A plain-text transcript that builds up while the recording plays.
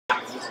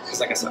Because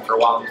like I said, for a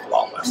while it was a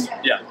lot less.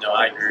 Yeah, no,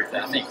 I agree with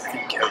that. I think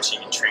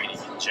coaching and training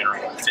in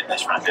general,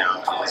 fitness right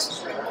now,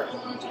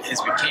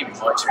 has become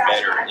much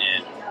better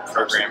in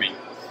programming,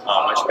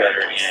 much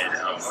better in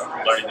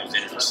learning those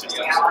energy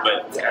systems.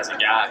 But as a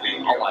guy,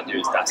 all I do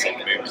is dissect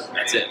movement.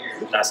 That's it.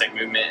 Dissect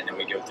movement, and then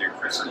we go through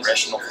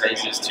progressional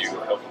phases to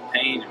help with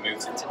pain and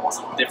movement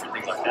and different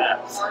things like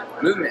that.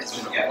 Movement has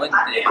been one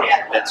thing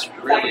that's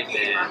really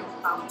been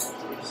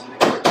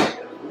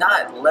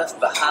not left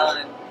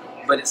behind,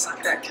 but it's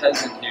like that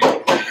cousin who,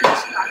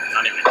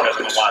 not even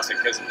cousin, but why I said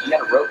cousin, you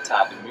got a rope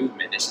tied to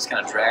movement, it's just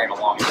kind of dragging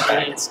along your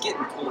back. It's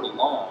getting pulled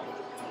along.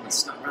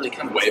 It's not really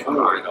coming way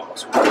forward at all.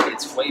 So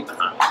it's way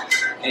behind.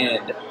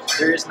 And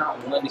there is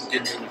not one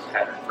good movement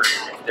pattern for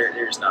it.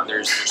 There's not.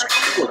 There's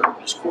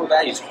core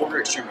values, quarter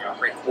extreme, we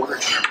operate quarter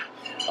extreme.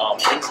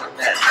 Things like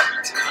that.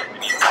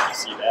 Anytime you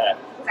see that,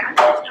 you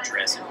can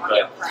address it.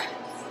 But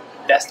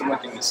that's the one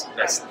thing that's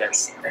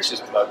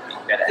just bugged me,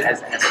 that it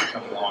hasn't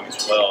come along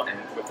as well. And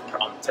with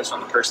touching on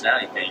the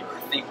personality thing, I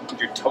think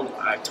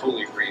I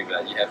totally agree with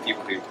that. You have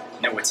people who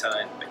know a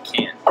ton but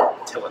can't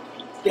tell it to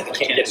people. Yeah, they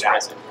can't get it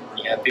out.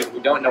 You have people who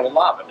don't know a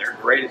lot, but they're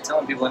great at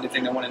telling people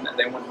anything they want to know.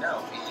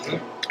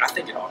 Mm-hmm. I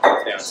think it all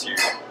comes down to,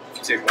 if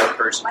you take one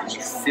person and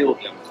you fill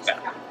them with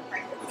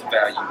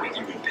value, when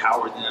you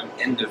empower them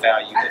in the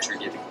value that you're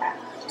giving them.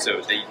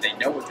 So they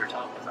know what they're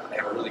talking about. They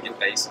have a really good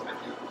base of it.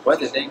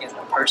 Whether they get the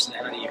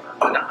personality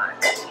or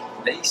not,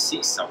 they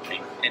see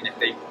something, and if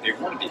they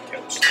want to be a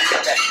coach, they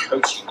got that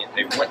coaching, and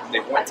they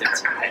want to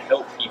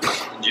help people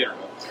in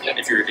general.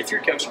 If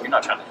you're coaching, you're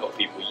not trying to help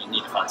people. You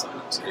need to find something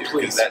else to do,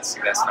 because that's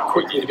not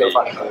what you need to be.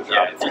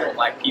 Yeah, if you don't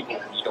like people,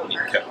 you don't need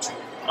a coach.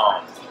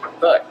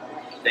 But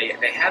they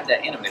have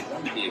that in them. They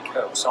want to be a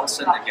coach. So all of a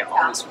sudden, they get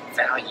all this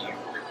value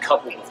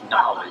coupled with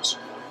knowledge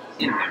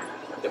in them.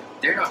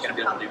 They're not going to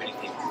be able to do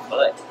anything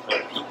but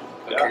help people,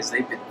 because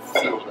they've been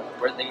filled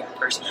up, whether they got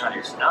personality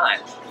or not,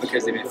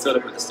 because they've been filled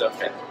up with the stuff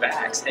that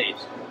backs, hey,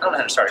 I don't know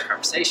how to start a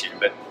conversation,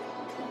 but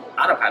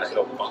I know how to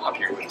help Bob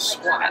here with a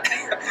squat.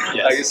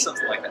 Like it's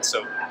something like that.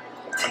 So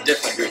I'm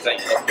definitely agree with that.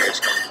 Healthcare is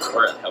coming,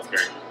 or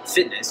healthcare,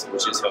 fitness,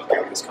 which is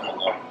healthcare, has come a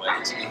long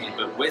ways.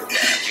 But with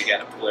that, we got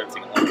to pull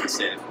everything along and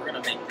say, if we're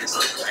going to make this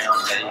a round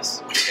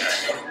base,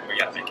 we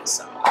got to make it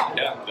solid.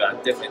 Yeah, but I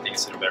definitely think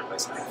it's in a better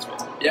place than as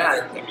well.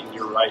 Yeah, I mean,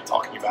 you're right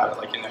talking about it.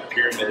 Like in that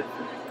pyramid,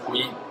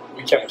 we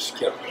kind of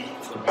skip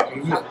the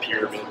movement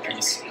pyramid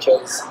piece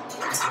because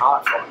it's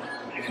not fun.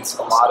 It's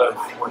a lot of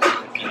working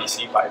the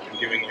PDC pipe and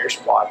doing air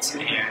squats,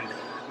 and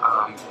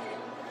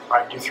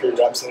I do 3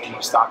 reps and then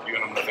we'll stop you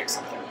and I'm going to fix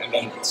something. And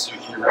then it's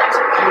 3 reps.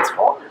 And it's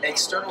hard.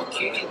 External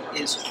cueing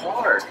is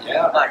hard.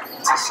 Yeah. Like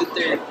to sit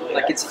there,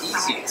 like it's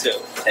easy to,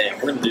 hey,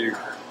 we're going to do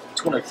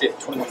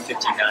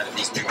 2159 of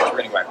these movements. We're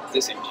going to go after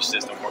this energy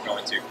system. We're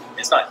going to,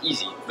 it's not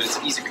easy, but it's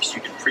easy because you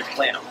can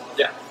pre-plan them.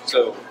 Yeah.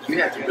 So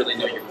you have to really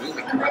know your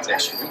movement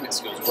context, your movement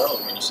skills well.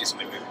 And when you see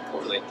somebody moving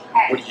poorly,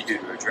 what do you do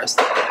to address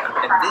that?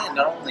 And then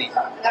not only,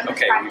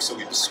 okay, so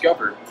we've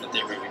discovered that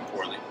they're moving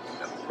poorly.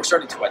 We're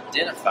starting to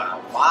identify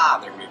why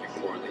they're moving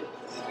poorly.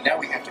 Now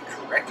we have to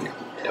correct it.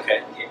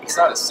 Okay, it's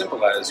not as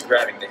simple as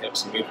grabbing the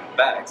hips and moving them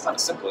back. It's not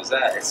as simple as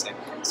that. It's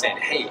saying,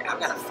 hey, I've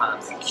got to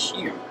find the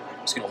cue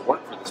that's going to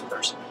work for this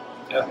person.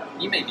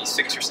 You may be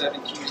 6 or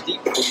 7 cues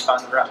deep before you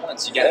find the right one.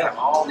 So you got to have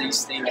all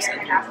these things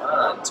in your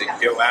mind to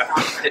go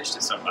after and pitch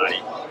to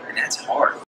somebody, and that's hard.